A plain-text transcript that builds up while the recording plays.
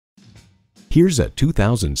Here's a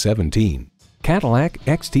 2017 Cadillac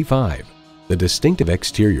XT5. The distinctive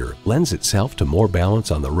exterior lends itself to more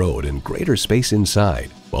balance on the road and greater space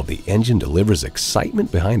inside, while the engine delivers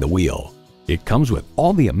excitement behind the wheel. It comes with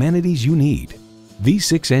all the amenities you need: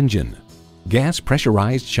 V6 engine, gas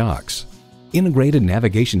pressurized shocks, integrated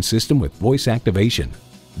navigation system with voice activation,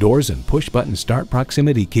 doors and push-button start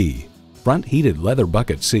proximity key, front heated leather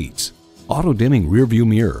bucket seats, auto-dimming rearview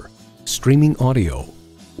mirror, streaming audio,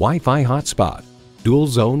 Wi-Fi hotspot, dual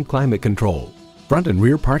zone climate control, front and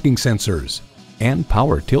rear parking sensors, and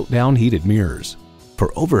power tilt-down heated mirrors.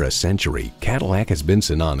 For over a century, Cadillac has been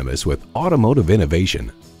synonymous with automotive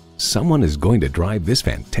innovation. Someone is going to drive this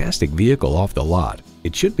fantastic vehicle off the lot.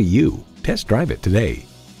 It should be you. Test drive it today.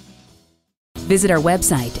 Visit our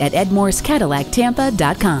website at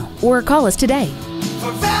edmorsecadillactampa.com or call us today.